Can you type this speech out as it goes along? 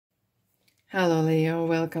Hello Leo,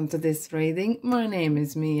 welcome to this reading. My name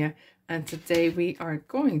is Mia and today we are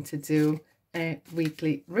going to do a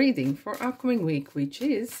weekly reading for upcoming week, which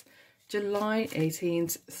is July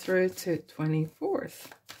 18th through to 24th.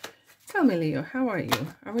 Tell me Leo, how are you?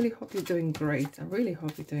 I really hope you're doing great.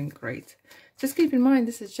 Just keep in mind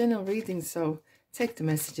this is general reading, so take the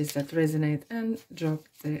messages that resonate and drop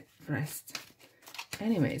the rest.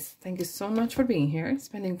 Anyways, thank you so much for being here,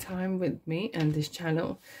 spending time with me and this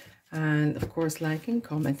channel. And of course, liking,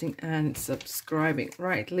 commenting, and subscribing.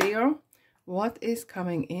 Right, Leo, what is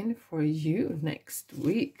coming in for you next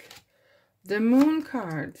week? The Moon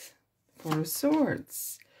card, Four of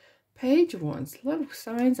Swords, Page of Wands. A lot of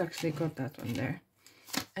signs actually got that one there.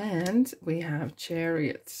 And we have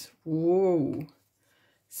Chariots. Whoa,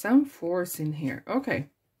 some force in here. Okay,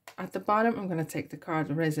 at the bottom, I'm going to take the card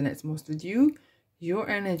that resonates most with you, your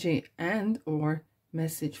energy, and or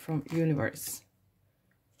message from universe.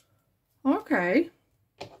 Okay,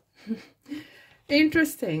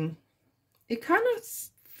 interesting. It kind of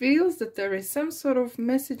feels that there is some sort of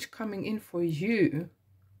message coming in for you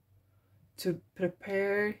to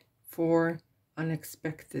prepare for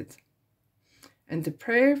unexpected and to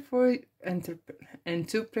prepare for and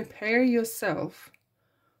to prepare yourself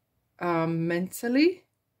mentally,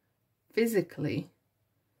 physically,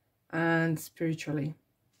 and spiritually.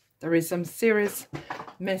 There is some serious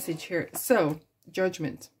message here. So,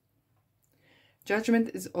 judgment. Judgment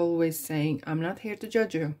is always saying, I'm not here to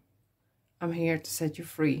judge you. I'm here to set you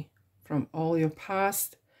free from all your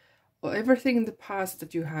past, or everything in the past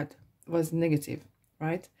that you had was negative,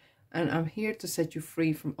 right? And I'm here to set you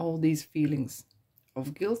free from all these feelings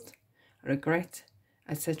of guilt, regret,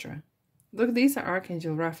 etc. Look, these are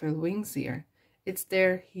Archangel Raphael wings here. It's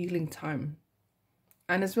their healing time.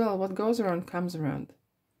 And as well, what goes around comes around.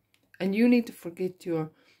 And you need to forgive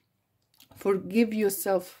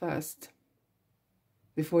yourself first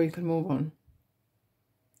before you can move on.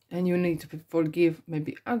 And you need to forgive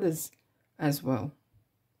maybe others as well.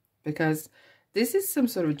 Because this is some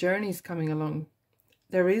sort of journeys coming along.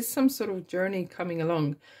 There is some sort of journey coming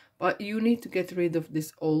along. But you need to get rid of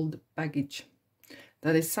this old baggage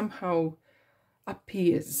that is somehow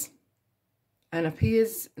appears. And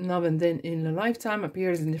appears now and then in a lifetime,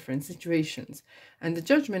 appears in different situations. And the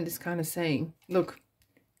judgment is kind of saying, look,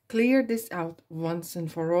 clear this out once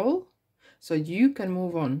and for all, so you can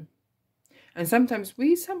move on. And sometimes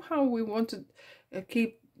we want to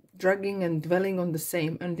keep dragging and dwelling on the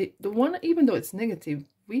same. And the one, even though it's negative,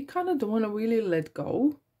 we kind of don't want to really let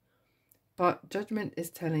go. But judgment is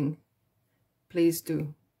telling, please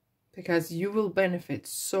do. Because you will benefit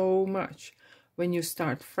so much when you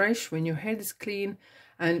start fresh, when your head is clean,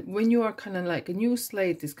 and when you are kind of like a new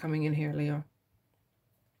slate is coming in here, Leo.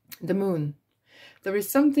 The moon. There is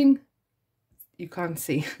something you can't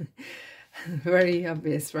see. Very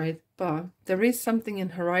obvious, right? But there is something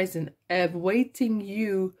in horizon awaiting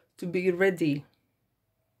you to be ready.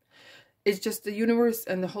 It's just the universe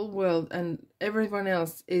and the whole world and everyone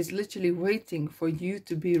else is literally waiting for you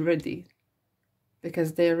to be ready.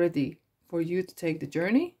 Because they're ready for you to take the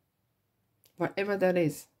journey. Whatever that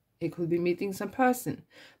is. It could be meeting some person.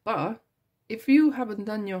 But if you haven't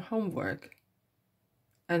done your homework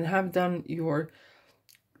and have done your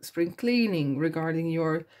spring cleaning regarding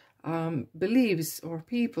your beliefs or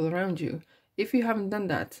people around you, if you haven't done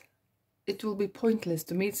that, it will be pointless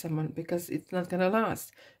to meet someone because it's not going to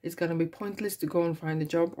last. It's going to be pointless to go and find a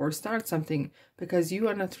job or start something because you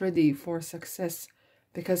are not ready for success,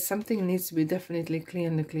 because something needs to be definitely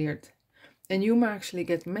clean and cleared. And you might actually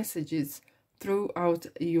get messages throughout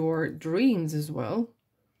your dreams as well,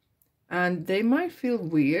 and they might feel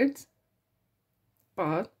weird,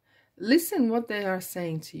 but listen what they are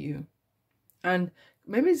saying to you. And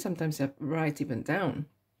maybe sometimes write even down.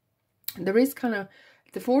 There is kind of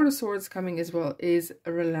the Four of Swords coming as well is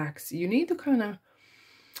relax. You need to kind of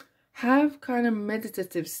have kind of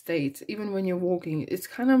meditative state even when you're walking. It's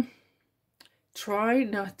kind of try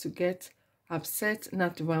not to get upset,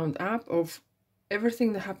 not to wound up of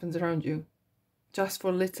everything that happens around you, just for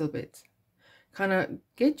a little bit. Kind of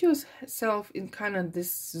get yourself in kind of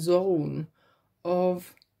this zone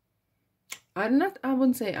of I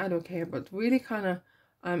wouldn't say I don't care, but really kind of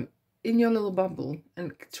in your little bubble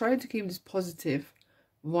and try to keep this positive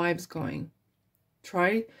vibes going.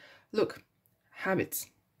 Look, habits.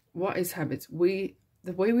 What is habits? The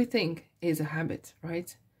way we think is a habit,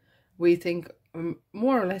 right? We think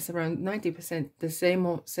more or less around 90% the same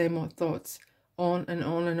old thoughts on and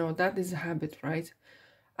on and on. That is a habit, right?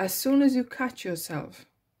 As soon as you catch yourself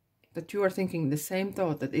that you are thinking the same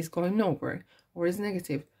thought that is going nowhere or is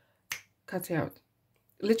negative, cut it out.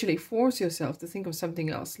 literally force yourself to think of something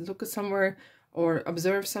else. Look at somewhere or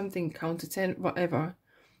observe something, count to 10, whatever.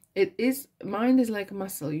 Mind is like a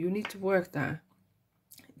muscle. You need to work that,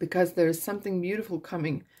 because there is something beautiful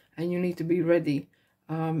coming and you need to be ready.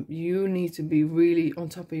 You need to be really on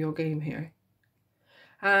top of your game here.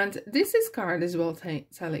 And this is card as well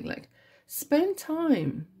telling, like, spend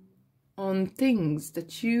time on things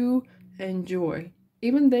that you enjoy,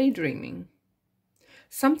 even daydreaming.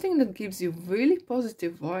 Something that gives you really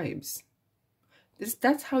positive vibes.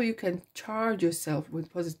 That's how you can charge yourself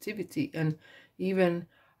with positivity and even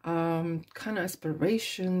kind of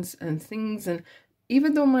aspirations and things. And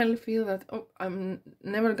even though I might feel that, oh, I'm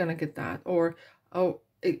never gonna get that, or oh,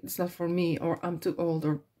 it's not for me, or I'm too old,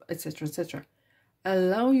 or etc., etc.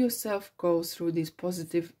 Allow yourself go through these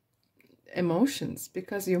positive emotions,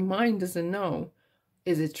 because your mind doesn't know,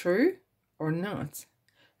 is it true or not?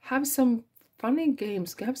 Have some funny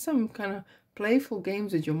games, have some kind of playful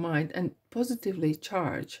games with your mind and positively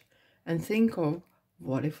charge and think of,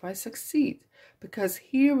 what if I succeed? Because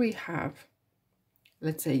here we have,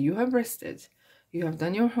 let's say you have rested, you have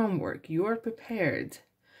done your homework, you are prepared.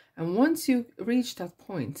 And once you reach that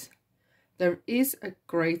point, there is a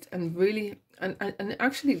great and really, and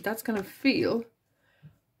actually that's going to feel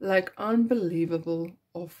like unbelievable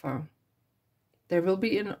offer. There will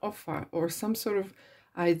be an offer or some sort of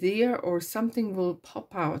idea, or something will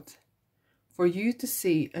pop out for you to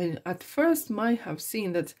see. And at first might have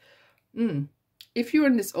seen that, if you're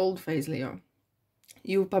in this old phase, Leo,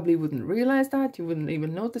 you probably wouldn't realize that, you wouldn't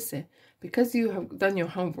even notice it, because you have done your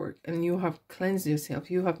homework and you have cleansed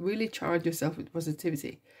yourself, you have really charged yourself with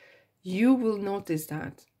positivity. You will notice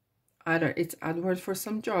that either it's advert for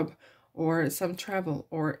some job or some travel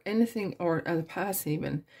or anything, or a pass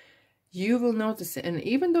even, you will notice it. And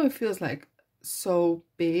even though it feels like so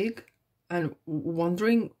big and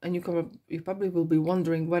wondering, and you probably will be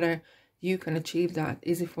wondering whether you can achieve that.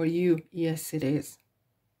 Is it for you? Yes, it is.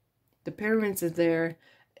 The pyramids are there.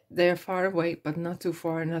 They're far away, but not too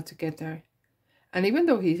far not to get there. And even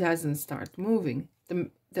though he hasn't started moving,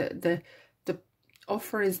 the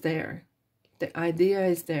offer is there. The idea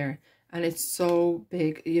is there. And it's so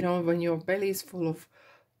big. You know, when your belly is full of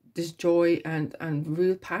this joy and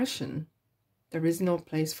real passion, there is no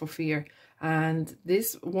place for fear. And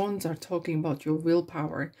these ones are talking about your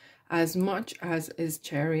willpower as much as is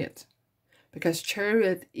Chariot. Because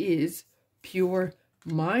Chariot is pure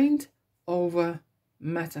mind over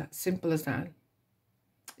matter. Simple as that.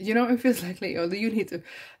 You know, it feels like, Leo, you need to,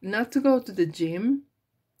 not to go to the gym,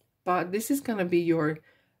 but this is going to be your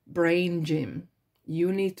brain gym.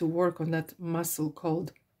 You need to work on that muscle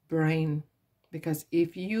called brain. Because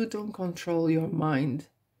if you don't control your mind,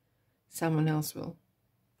 someone else will.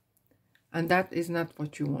 And that is not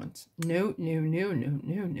what you want. No, no, no, no,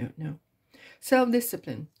 no, no, no.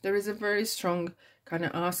 Self-discipline. There is a very strong kind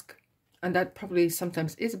of ask. And that probably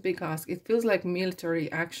sometimes is a big ask. It feels like military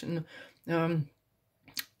action,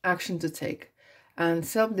 action to take. And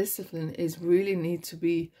self-discipline is really need to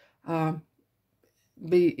be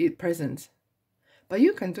present. But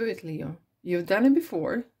you can do it, Leo. You've done it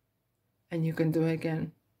before. And you can do it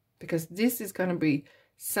again. Because this is going to be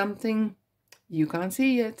something you can't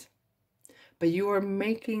see yet. But you are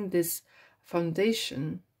making this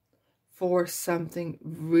foundation for something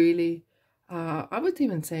really, I would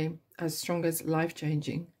even say, as strong as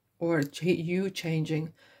life-changing or you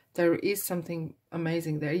changing. There is something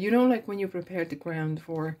amazing there. You know, like when you prepare the ground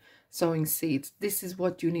for sowing seeds, this is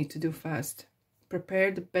what you need to do first.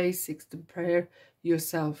 Prepare the basics, to prepare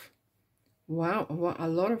yourself. Wow, what a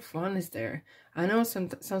lot of fun is there. I know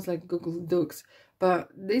sounds like Google Docs, but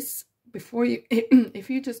this, before you, if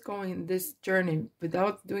you just go in this journey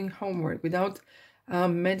without doing homework, without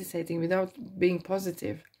meditating, without being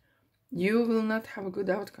positive, you will not have a good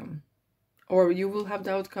outcome. Or you will have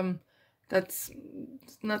the outcome that's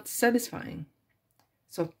not satisfying.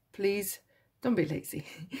 So please, don't be lazy.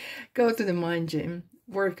 Go to the mind gym,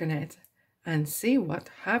 work on it, and see what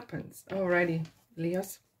happens. Alrighty,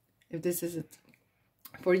 Leos. If this is it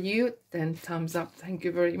for you, then thumbs up. Thank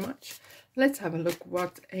you very much. Let's have a look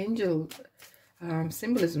what angel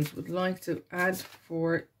symbolisms would like to add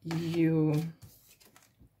for you.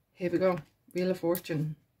 Here we go. Wheel of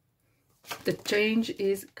Fortune. The change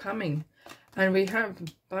is coming. And we have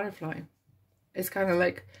butterfly. It's kind of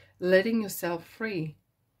like letting yourself free.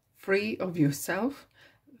 Free of yourself.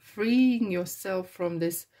 Freeing yourself from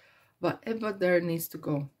this, whatever there needs to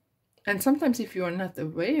go. And sometimes if you are not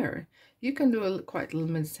aware, you can do a quite little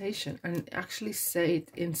meditation and actually say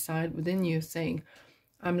it inside within you, saying,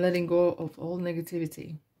 I'm letting go of all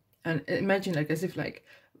negativity. And imagine like as if like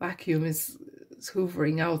vacuum is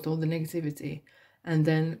hoovering out all the negativity. and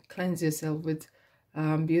then cleanse yourself with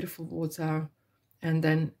beautiful water, and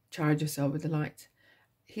then charge yourself with the light.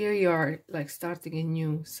 Here you are, like starting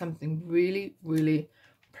anew, something really, really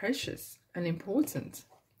precious and important.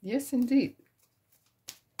 Yes, indeed.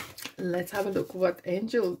 Let's have a look what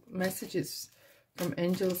angel messages from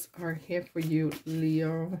angels are here for you,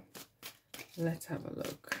 Leo. Let's have a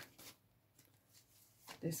look.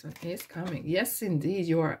 This one is coming. Yes, indeed,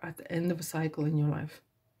 you are at the end of a cycle in your life.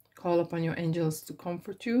 Call upon your angels to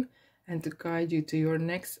comfort you and to guide you to your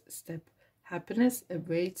next step. Happiness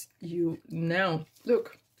awaits you now.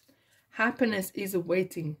 Look, happiness is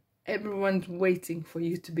awaiting. Everyone's waiting for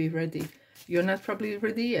you to be ready. You're not probably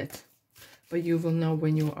ready yet, but you will know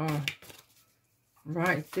when you are.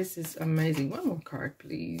 Right, this is amazing. One more card,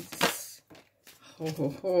 please. Ho,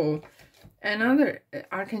 ho, ho. Another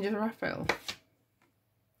Archangel Raphael.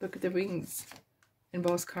 Look at the wings in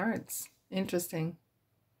both cards. Interesting.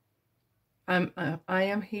 I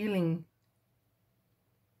am healing.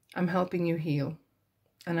 I'm helping you heal.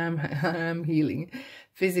 And I'm healing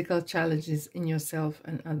physical challenges in yourself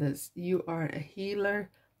and others. You are a healer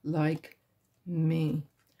like me.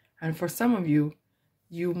 And for some of you,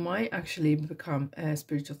 you might actually become a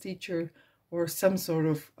spiritual teacher or some sort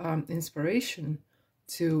of inspiration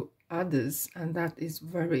to others. And that is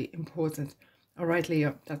very important. All right,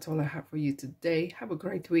 Leo, that's all I have for you today. Have a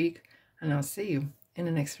great week, and I'll see you in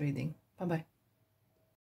the next reading. Bye-bye.